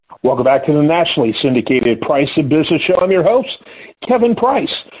Welcome back to the nationally syndicated Price of Business Show. I'm your host, Kevin Price,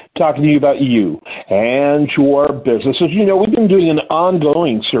 talking to you about you and your business. As you know, we've been doing an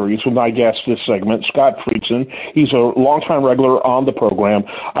ongoing series with my guest this segment, Scott Friedson. He's a longtime regular on the program.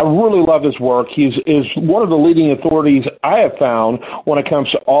 I really love his work. He's one of the leading authorities I have found when it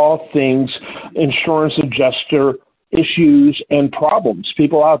comes to all things insurance adjuster issues and problems.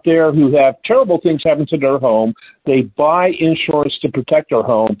 People out there who have terrible things happen to their home, they buy insurance to protect their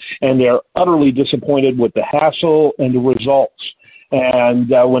home, and they're utterly disappointed with the hassle and the results and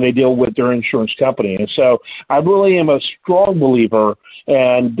when they deal with their insurance company. And so I really am a strong believer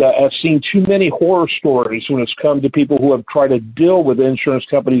and have seen too many horror stories when it's come to people who have tried to deal with insurance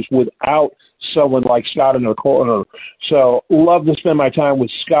companies without someone like Scott in their corner. So love to spend my time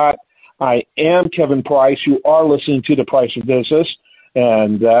with Scott. I am Kevin Price. You are listening to The Price of Business.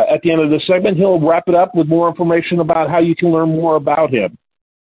 And at the end of this segment, he'll wrap it up with more information about how you can learn more about him.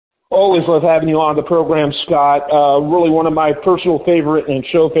 Always love having you on the program, Scott. Really one of my personal favorite and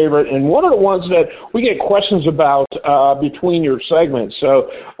show favorite, and one of the ones that we get questions about between your segments. So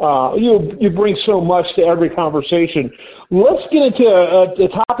you bring so much to every conversation. Let's get into the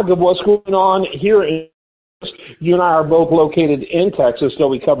topic of what's going on here in You and I are both located in Texas, though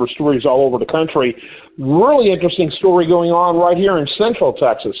we cover stories all over the country. Really interesting story going on right here in Central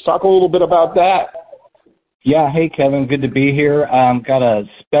Texas. Talk a little bit about that. Yeah, hey, Kevin, good to be here. Got a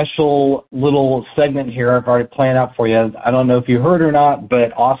special little segment here I've already planned out for you. I don't know if you heard or not,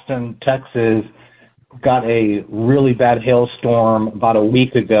 but Austin, Texas got a really bad hailstorm about a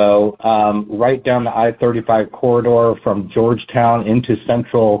week ago, right down the I-35 corridor from Georgetown into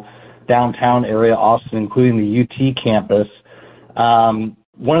central downtown area, Austin, including the UT campus.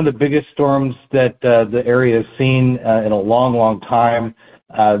 One of the biggest storms that the area has seen in a long, long time.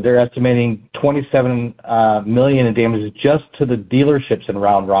 They're estimating $27 million in damages just to the dealerships in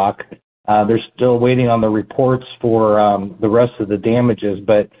Round Rock. They're still waiting on the reports for the rest of the damages,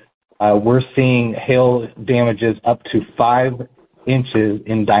 but we're seeing hail damages up to 5 inches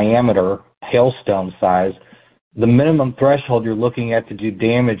in diameter, hailstone size. The minimum threshold you're looking at to do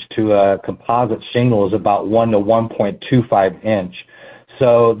damage to a composite shingle is about 1 to 1.25 inch.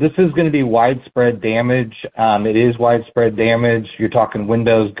 So this is going to be widespread damage. It is widespread damage. You're talking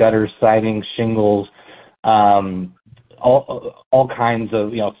windows, gutters, siding, shingles, all kinds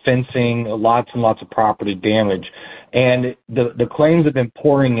of, fencing, lots and lots of property damage. And the claims have been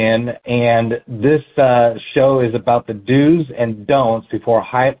pouring in, and this show is about the do's and don'ts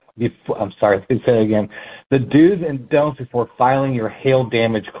the do's and don'ts before filing your hail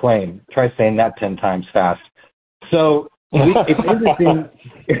damage claim. Try saying that 10 times fast. So it's interesting.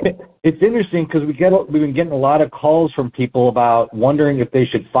 It's interesting because we've been getting a lot of calls from people about wondering if they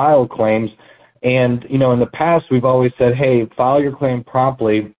should file claims. And, in the past, we've always said, hey, file your claim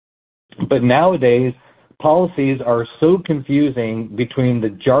promptly. But nowadays, policies are so confusing between the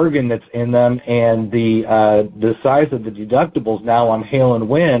jargon that's in them and the size of the deductibles now on hail and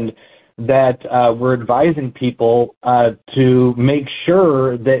wind that we're advising people to make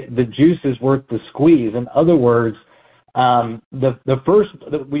sure that the juice is worth the squeeze. In other words,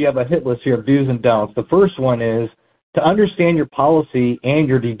 we have a hit list here of do's and don'ts. The first one is to understand your policy and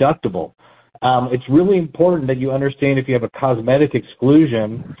your deductible. It's really important that you understand if you have a cosmetic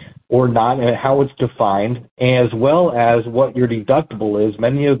exclusion or not and how it's defined, as well as what your deductible is.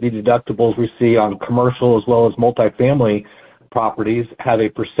 Many of the deductibles we see on commercial as well as multifamily properties have a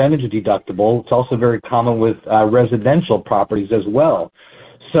percentage deductible. It's also very common with residential properties as well.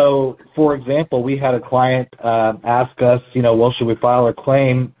 So, for example, we had a client ask us, well, should we file a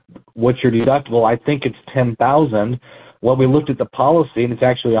claim? What's your deductible? I think it's $10,000. Well, we looked at the policy, and it's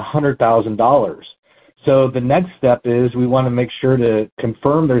actually $100,000. So the next step is we want to make sure to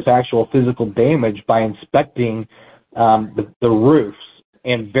confirm there's actual physical damage by inspecting the roofs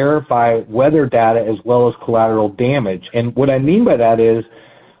and verify weather data as well as collateral damage. And what I mean by that is,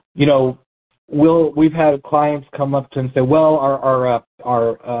 we've had clients come up to and say, well,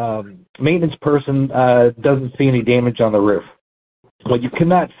 our maintenance person doesn't see any damage on the roof. Well, you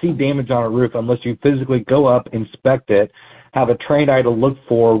cannot see damage on a roof unless you physically go up, inspect it, have a trained eye to look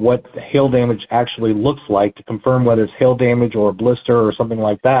for what the hail damage actually looks like to confirm whether it's hail damage or a blister or something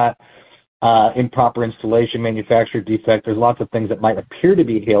like that, improper installation, manufacturer defect. There's lots of things that might appear to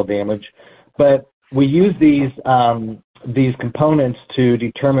be hail damage, but we use these components to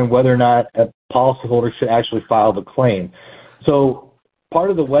determine whether or not a policyholder should actually file the claim. So part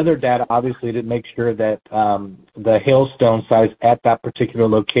of the weather data, obviously, to make sure that the hailstone size at that particular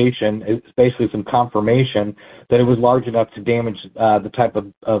location is basically some confirmation that it was large enough to damage the type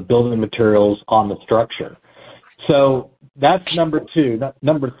of building materials on the structure. So that's number two.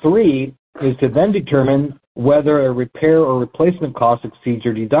 Number three is to then determine whether a repair or replacement cost exceeds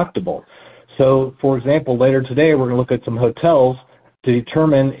your deductible. So, for example, later today we're going to look at some hotels to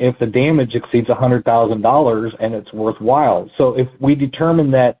determine if the damage exceeds $100,000 and it's worthwhile. So if we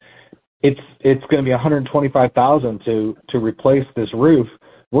determine that it's going to be $125,000 to replace this roof,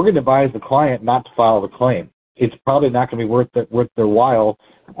 we're going to advise the client not to file the claim. It's probably not going to be worth their while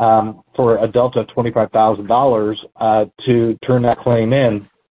for a delta of $25,000 to turn that claim in.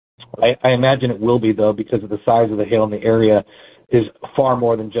 I imagine it will be, though, because of the size of the hail in the area is far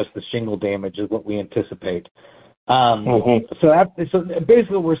more than just the shingle damage is what we anticipate. So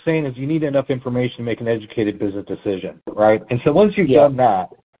basically what we're saying is you need enough information to make an educated business decision, right? And so once you've done that,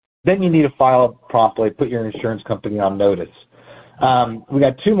 then you need to file promptly, put your insurance company on notice. We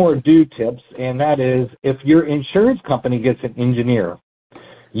got two more do tips, and that is if your insurance company gets an engineer,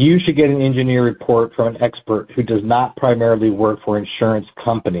 you should get an engineer report from an expert who does not primarily work for insurance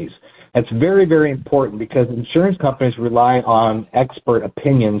companies. That's very, very important because insurance companies rely on expert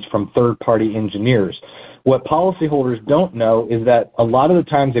opinions from third-party engineers. What policyholders don't know is that a lot of the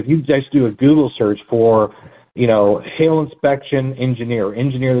times if you just do a Google search for, hail inspection engineer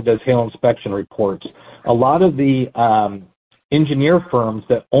that does hail inspection reports, a lot of the engineer firms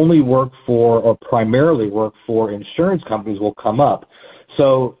that only work for or primarily work for insurance companies will come up.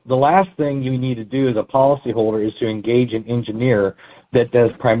 So the last thing you need to do as a policyholder is to engage an engineer that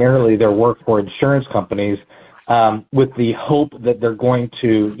does primarily their work for insurance companies with the hope that they're going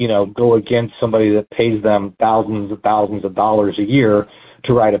to, go against somebody that pays them thousands of dollars a year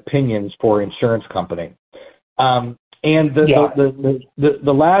to write opinions for insurance company. And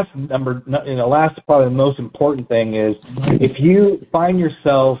the last number, last probably the most important thing is if you find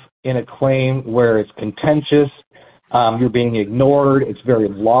yourself in a claim where it's contentious, you're being ignored, it's very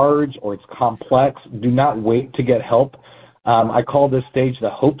large or it's complex, do not wait to get help. I call this stage the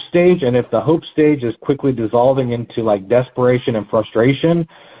hope stage, and if the hope stage is quickly dissolving into like desperation and frustration,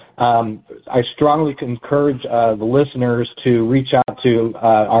 I strongly encourage the listeners to reach out to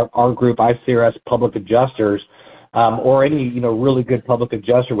our group, ICRS Public Adjusters, or any really good public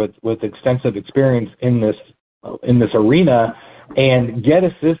adjuster with extensive experience in this arena, and get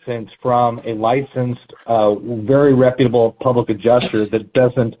assistance from a licensed, very reputable public adjuster that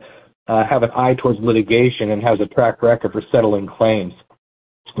doesn't have an eye towards litigation and has a track record for settling claims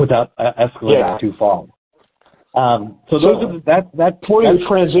without escalating too far. Before you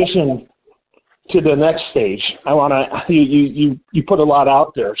transition to the next stage, I want to you put a lot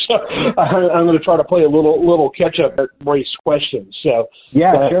out there, so I'm going to try to play a little catch up race questions. So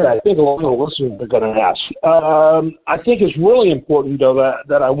sure. I think a lot of the listeners are going to ask. I think it's really important though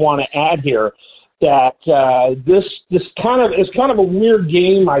that I want to add here that this is kind of a weird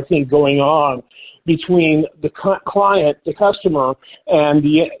game I think going on between the client, the customer, and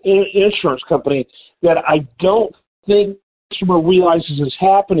the insurance company that I don't think the customer realizes is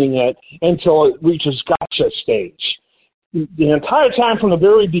happening until it reaches gotcha stage. The entire time from the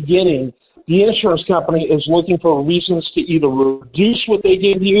very beginning, the insurance company is looking for reasons to either reduce what they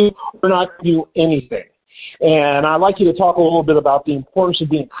give you or not do anything. And I'd like you to talk a little bit about the importance of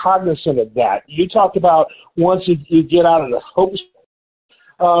being cognizant of that. You talked about once you get out of the hopes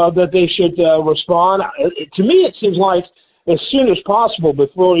that they should respond. To me, it seems like as soon as possible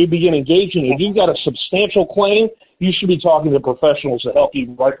before you begin engaging, if you've got a substantial claim, you should be talking to professionals to help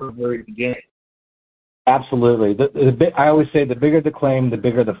you right from the very beginning. Absolutely. I always say the bigger the claim, the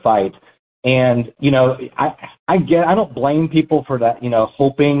bigger the fight. And, I don't blame people for that,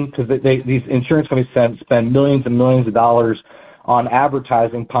 hoping, because these insurance companies spend millions and millions of dollars on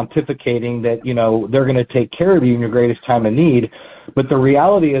advertising, pontificating that, they're going to take care of you in your greatest time of need. But the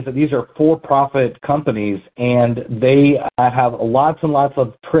reality is that these are for-profit companies, and they have lots and lots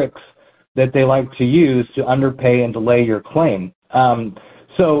of tricks that they like to use to underpay and delay your claim.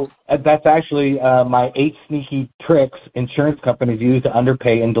 So that's actually my 8 sneaky tricks insurance companies use to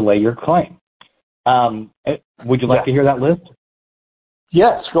underpay and delay your claim. Would you like to hear that list?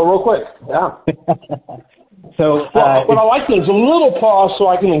 Yes, go real quick. Yeah. So what I like is a little pause so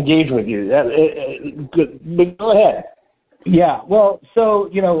I can engage with you. Good. Go ahead. Yeah. Well, so,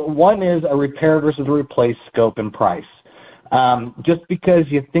 one is a repair versus a replace scope and price. Just because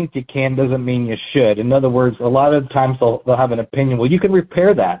you think you can doesn't mean you should. In other words, a lot of times they'll have an opinion. Well, you can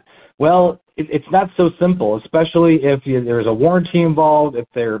repair that. Well, it's not so simple, especially if there's a warranty involved, if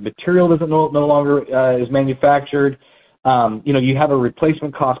their material doesn't no longer is manufactured. You have a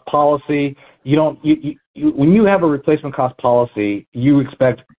replacement cost policy. When you have a replacement cost policy, you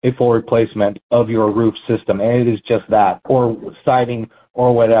expect a full replacement of your roof system, and it is just that, or siding,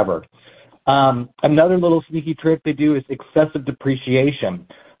 or whatever. Another little sneaky trick they do is excessive depreciation.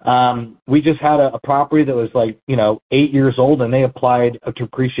 We just had a property that was 8 years old, and they applied a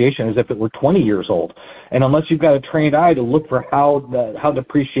depreciation as if it were 20 years old. And unless you've got a trained eye to look for how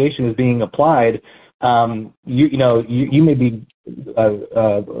depreciation is being applied, you may be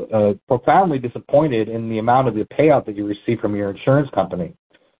profoundly disappointed in the amount of the payout that you receive from your insurance company.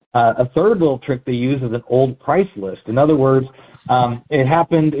 A third little trick they use is an old price list. In other words, it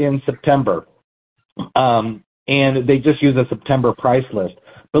happened in September, and they just use a September price list.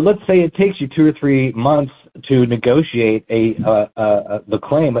 But let's say it takes you 2 or 3 months to negotiate the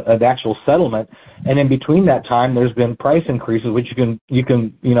claim, an actual settlement, and in between that time, there's been price increases, which you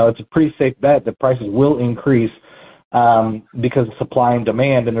can it's a pretty safe bet that prices will increase because of supply and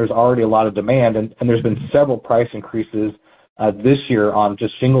demand, and there's already a lot of demand, and there's been several price increases this year on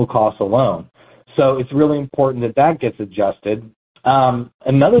just shingle costs alone. So it's really important that gets adjusted.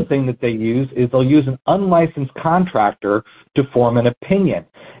 Another thing that they use is they'll use an unlicensed contractor to form an opinion.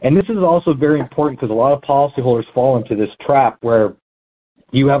 And this is also very important because a lot of policyholders fall into this trap where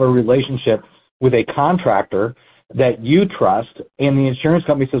you have a relationship with a contractor that you trust, and the insurance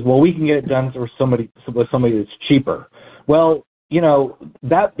company says, well, we can get it done with somebody that's cheaper. Well,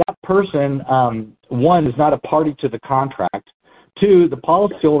 that person, one, is not a party to the contract. 2, the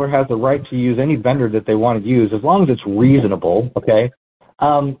policyholder has the right to use any vendor that they want to use as long as it's reasonable, okay?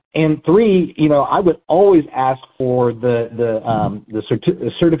 And 3, I would always ask for the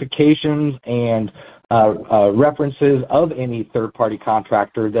certifications and references of any third-party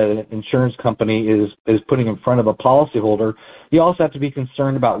contractor that an insurance company is putting in front of a policyholder. You also have to be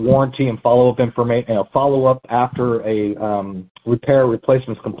concerned about warranty and follow-up information, follow-up after a repair or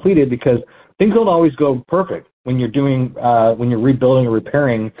replacement is completed, because things don't always go perfect when you're rebuilding or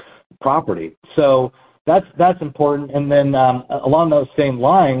repairing property. So that's important. And then along those same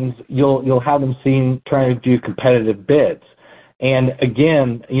lines, you'll have them trying to do competitive bids. And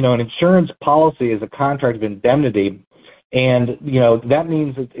again, an insurance policy is a contract of indemnity, and that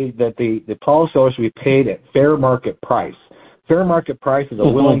means that the policyholder should be paid at fair market price. Fair market price is a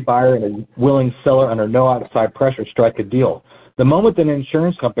willing buyer and a willing seller under no outside pressure strike a deal. The moment that an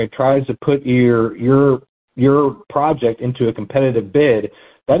insurance company tries to put your project into a competitive bid,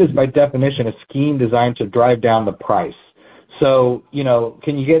 that is by definition a scheme designed to drive down the price. So,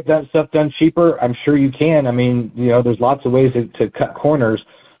 can you get that stuff done cheaper? I'm sure you can. I mean, there's lots of ways to cut corners,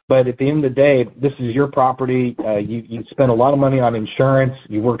 but at the end of the day, this is your property. You spent a lot of money on insurance.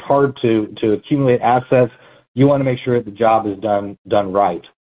 You worked hard to accumulate assets. You want to make sure that the job is done right.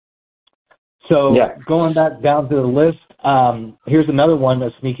 So Going back down to the list, here's another one,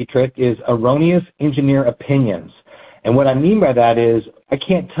 a sneaky trick, is erroneous engineer opinions. And what I mean by that is I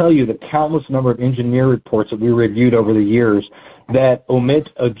can't tell you the countless number of engineer reports that we reviewed over the years that omit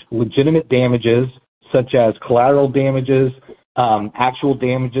legitimate damages, such as collateral damages, actual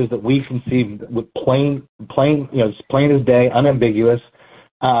damages that we conceive with plain as day, unambiguous.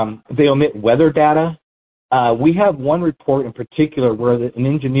 They omit weather data. We have one report in particular where an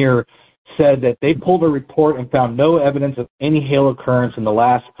engineer said that they pulled a report and found no evidence of any hail occurrence in the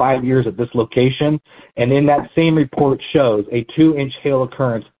last 5 years at this location, and in that same report shows a 2-inch hail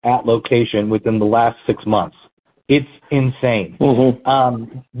occurrence at location within the last 6 months. It's insane.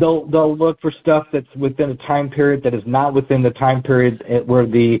 They'll look for stuff that's within a time period that is not within the time period where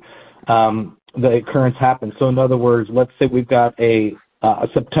the occurrence happened. So in other words, let's say we've got a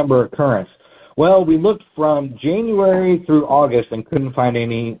September occurrence. Well, we looked from January through August and couldn't find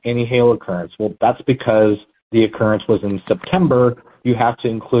any hail occurrence. Well, that's because the occurrence was in September. You have to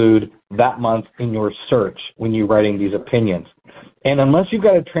include that month in your search when you're writing these opinions. And unless you've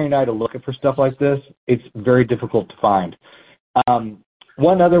got a trained eye to look for stuff like this, it's very difficult to find.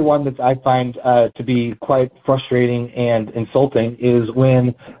 One other one that I find to be quite frustrating and insulting is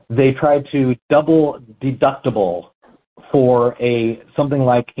when they try to double deductible for something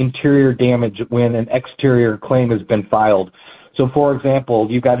like interior damage when an exterior claim has been filed. So, for example,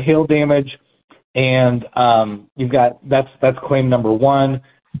 you've got hail damage, and that's claim number 1.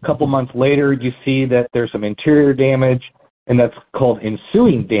 A couple months later, you see that there's some interior damage, and that's called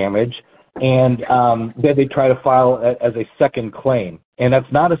ensuing damage, and then they try to file as a second claim, and that's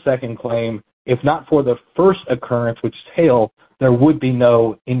not a second claim. If not for the first occurrence, which is hail, there would be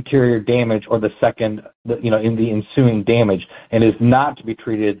no interior damage or the second, in the ensuing damage, and is not to be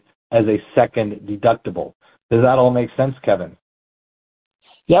treated as a second deductible. Does that all make sense, Kevin?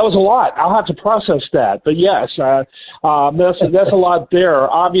 That was a lot. I'll have to process that. But yes, that's a lot there.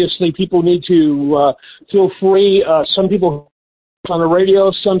 Obviously, people need to feel free. Some people on the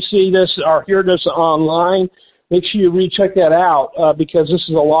radio, some see this or hear this online. make sure you recheck that out because this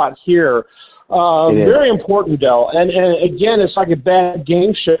is a lot here. Very important, though. And again, it's like a bad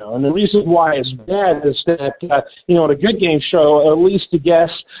game show. And the reason why it's bad is that, in a good game show, at least the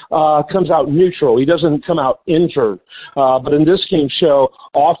guest comes out neutral. He doesn't come out injured. But in this game show,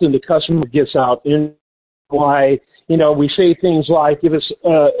 often the customer gets out injured. Why, we say things like, if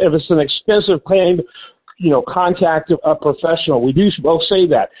it's an expensive claim, contact a professional. We do both say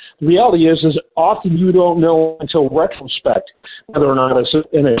that. The reality is often you don't know until retrospect whether or not it's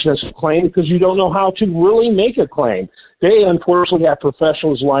an expensive claim because you don't know how to really make a claim. They unfortunately have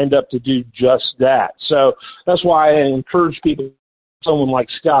professionals lined up to do just that. So that's why I encourage people, someone like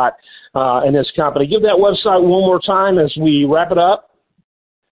Scott and his company. Give that website one more time as we wrap it up.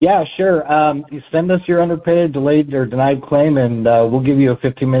 Yeah, sure. You send us your underpaid, delayed, or denied claim, and we'll give you a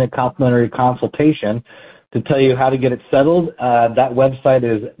 15-minute complimentary consultation to tell you how to get it settled. That website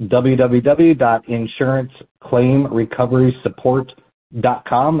is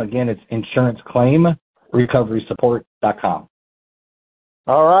www.insuranceclaimrecoverysupport.com. Again, it's insuranceclaimrecoverysupport.com.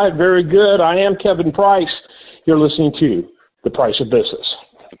 All right, very good. I am Kevin Price. You're listening to The Price of Business.